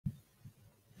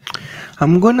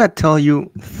I'm gonna tell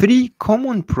you 3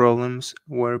 common problems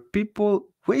where people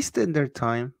wasted their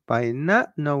time by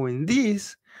not knowing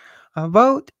this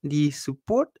about the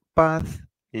support path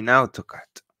in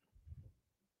AutoCAD.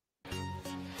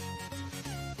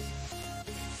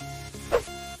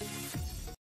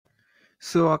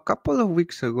 So, a couple of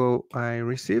weeks ago, I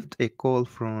received a call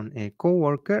from a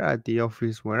coworker at the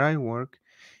office where I work,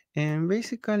 and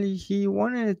basically, he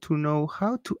wanted to know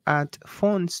how to add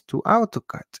fonts to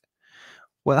AutoCAD.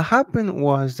 What happened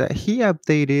was that he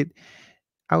updated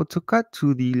AutoCAD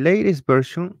to the latest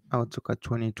version, AutoCAD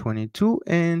 2022,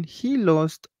 and he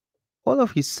lost all of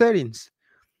his settings,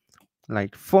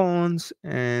 like fonts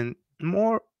and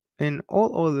more, and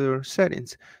all other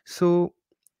settings. So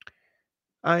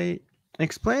I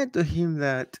explained to him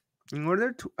that in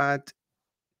order to add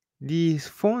these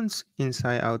fonts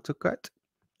inside AutoCAD,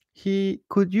 he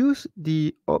could use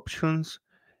the options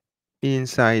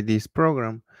inside this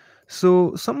program.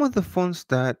 So some of the fonts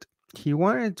that he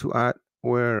wanted to add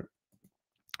were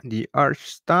the arch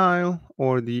style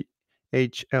or the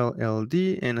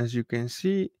HLLD, and as you can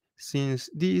see, since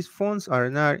these fonts are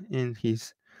not in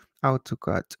his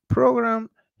AutoCAD program,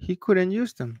 he couldn't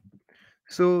use them.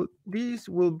 So these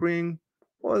will bring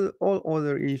all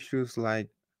other issues, like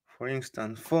for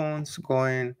instance fonts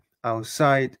going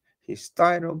outside his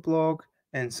title block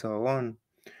and so on.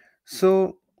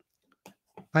 So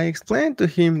I explained to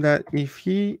him that if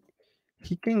he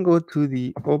can go to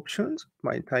the options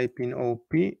by typing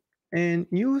OP and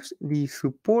use the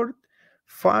support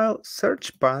file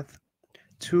search path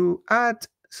to add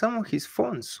some of his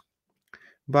fonts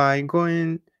by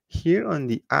going here on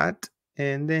the add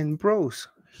and then browse.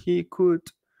 He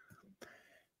could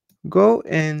go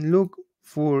and look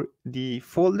for the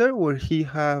folder where he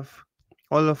have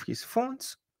all of his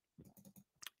fonts.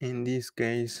 In this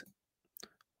case,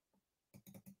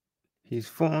 his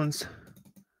fonts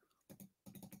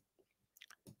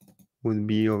would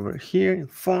be over here in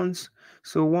fonts.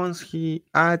 So once he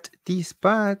added this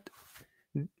path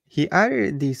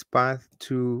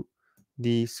to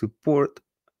the support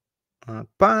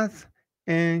path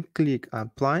and click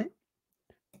apply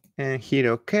and hit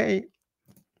OK.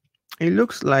 It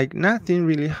looks like nothing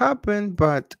really happened,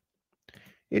 but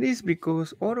it is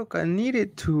because AutoCAD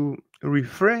needed to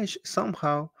refresh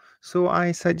somehow. So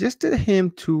I suggested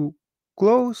him to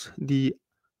close the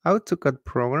AutoCAD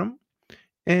program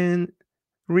and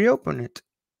reopen it.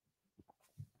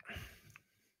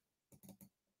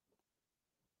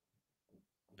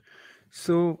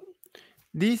 So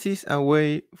this is a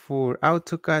way for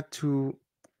AutoCAD to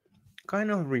kind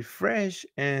of refresh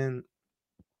and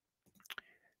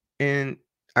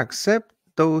accept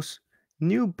those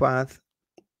new paths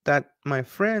that my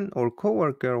friend or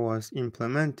coworker was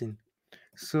implementing.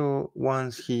 So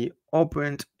once he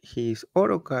opened his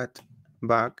AutoCAD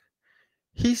back,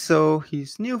 he saw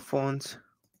his new fonts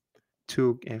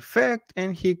took effect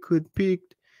and he could pick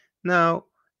now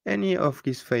any of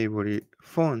his favorite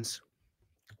fonts.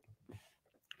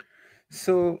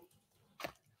 So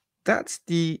that's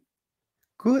the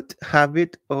good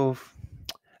habit of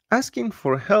asking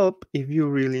for help if you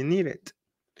really need it.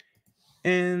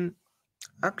 And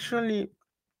actually,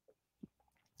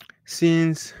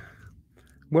 since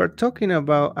we're talking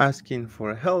about asking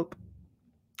for help,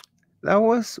 that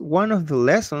was one of the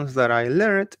lessons that I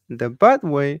learned the bad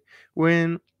way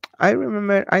when I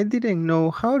remember I didn't know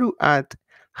how to add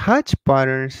hatch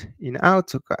patterns in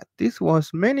AutoCAD. This was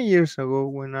many years ago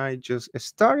when I just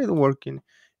started working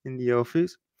in the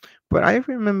office, but I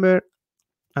remember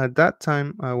at that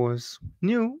time I was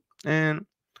new and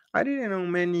I didn't know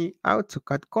many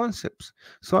AutoCAD concepts.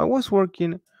 So I was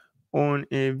working on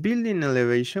a building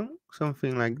elevation,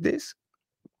 something like this,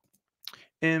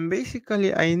 and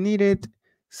basically I needed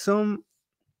some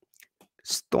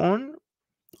stone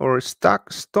or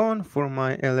stack stone for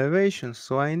my elevation,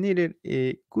 so I needed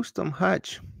a custom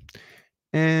hatch.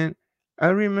 And I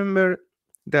remember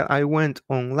that I went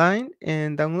online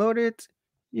and downloaded,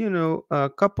 a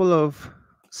couple of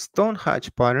stone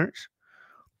hatch patterns,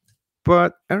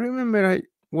 but I remember I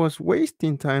was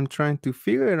wasting time trying to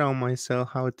figure it out myself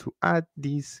how to add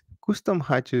these custom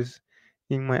hatches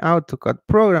in my AutoCAD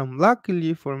program.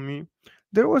 Luckily for me,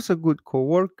 there was a good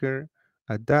coworker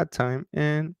at that time,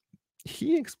 and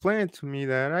he explained to me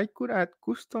that I could add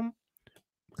custom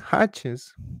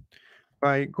hatches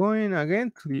by going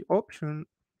again to the option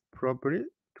property,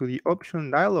 to the option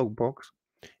dialog box,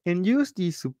 and use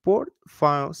the support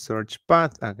file search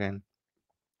path again.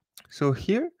 So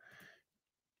here,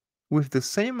 with the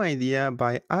same idea,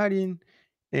 by adding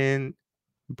and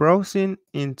browsing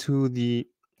into the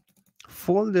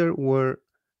folder where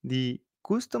the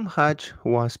custom hatch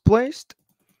was placed,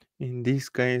 in this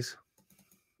case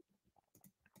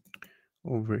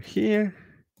over here,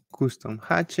 custom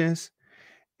hatches,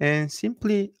 and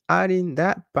simply adding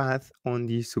that path on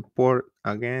the support,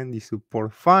 again the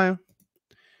support file,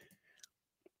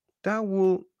 that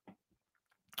will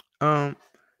um,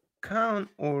 count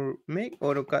or make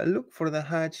AutoCAD look for the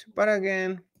hatch. But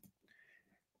again,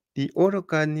 the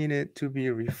AutoCAD needed to be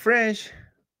refreshed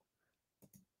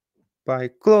by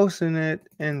closing it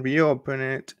and reopen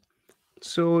it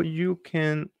so you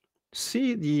can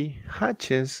see the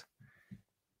hatches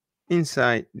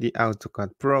inside the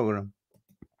AutoCAD program.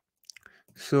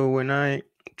 So when I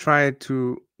try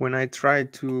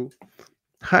to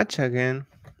hatch again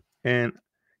and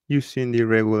using the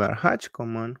regular hatch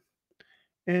command,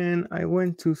 and I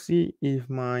went to see if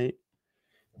my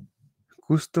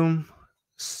custom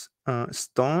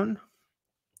stone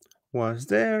was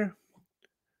there.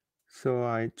 So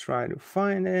I try to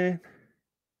find it,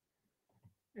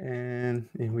 and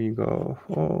if we go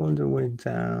all the way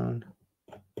down,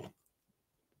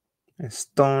 a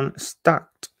stone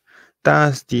stacked.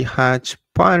 That's the hatch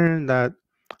pattern that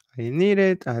I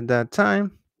needed at that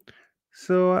time.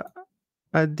 So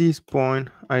at this point,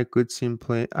 I could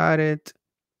simply add it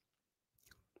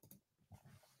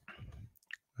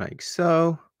like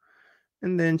so,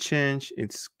 and then change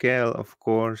its scale, of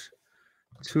course,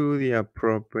 to the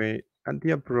appropriate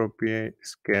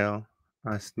scale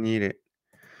as needed.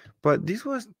 But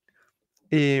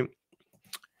a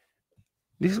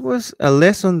this was a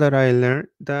lesson that I learned,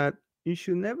 that you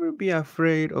should never be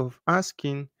afraid of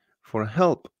asking for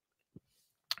help.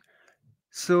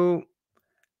 So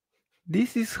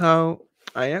this is how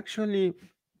I actually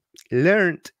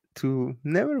learned to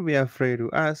never be afraid to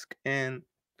ask. And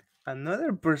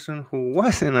another person who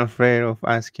wasn't afraid of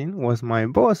asking was my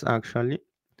boss, actually,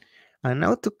 an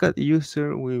AutoCAD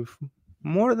user with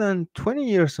more than 20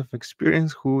 years of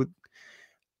experience, who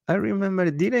I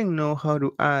remember didn't know how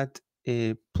to add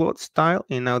a plot style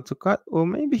in AutoCAD, or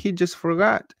maybe he just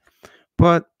forgot.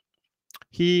 But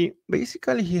he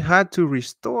had to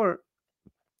restore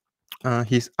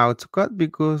his AutoCAD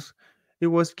because it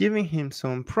was giving him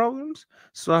some problems.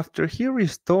 So after he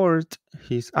restored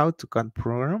his AutoCAD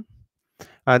program,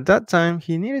 at that time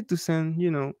he needed to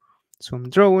send, some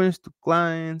drawings to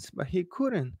clients, but he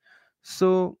couldn't.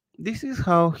 So this is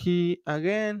how he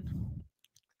again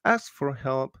asked for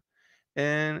help,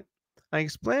 and I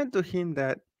explained to him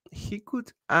that he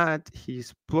could add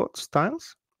his plot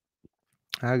styles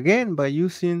again by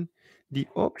using the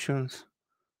options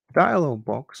dialog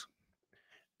box.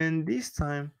 And this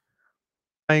time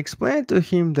I explained to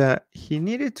him that he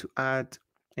needed to add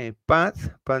a path,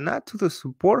 but not to the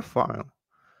support file,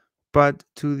 but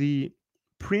to the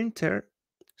printer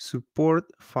support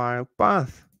file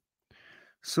path.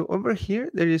 So over here,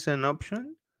 there is an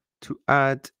option to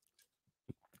add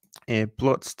a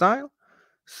plot style.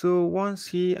 So once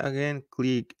he again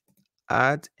click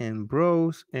add and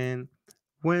browse and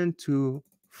went to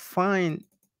find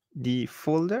the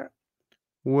folder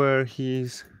where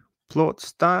his plot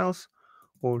styles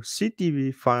or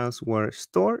CTV files were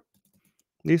stored.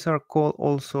 These are called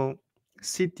also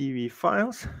CTV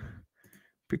files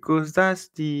because that's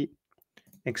the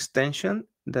extension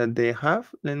that they have.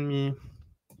 Let me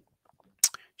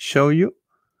show you.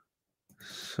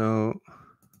 So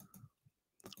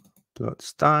plot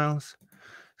styles.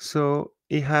 So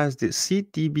it has the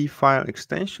CTB file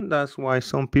extension. That's why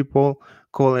some people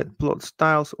call it plot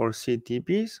styles or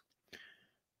CTBs.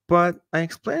 But I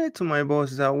explained it to my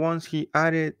boss that once he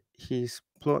added his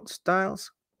plot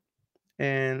styles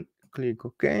and click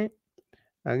OK,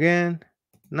 again,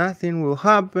 nothing will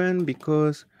happen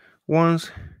because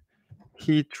once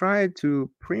he tried to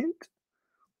print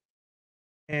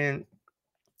and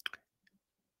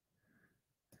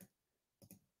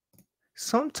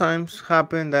sometimes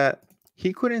happened that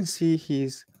he couldn't see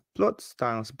his plot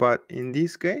styles, but in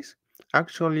this case,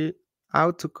 actually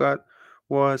AutoCAD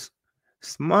was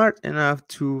smart enough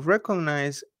to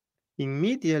recognize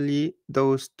immediately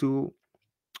those two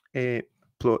uh,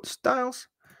 plot styles.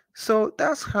 So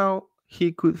that's how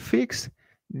he could fix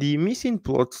the missing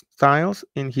plot styles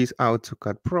in his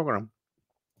AutoCAD program.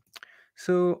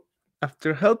 So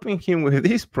after helping him with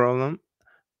this problem,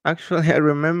 actually I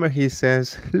remember he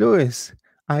says, Louis,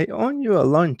 I owe you a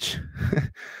lunch.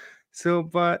 So,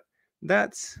 but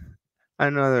that's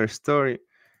another story.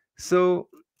 So,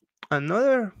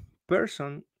 another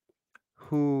person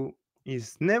who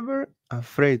is never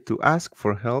afraid to ask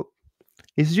for help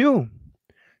is you.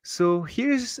 So,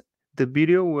 here's the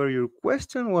video where your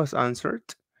question was answered,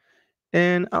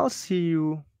 and I'll see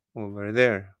you over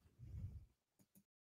there.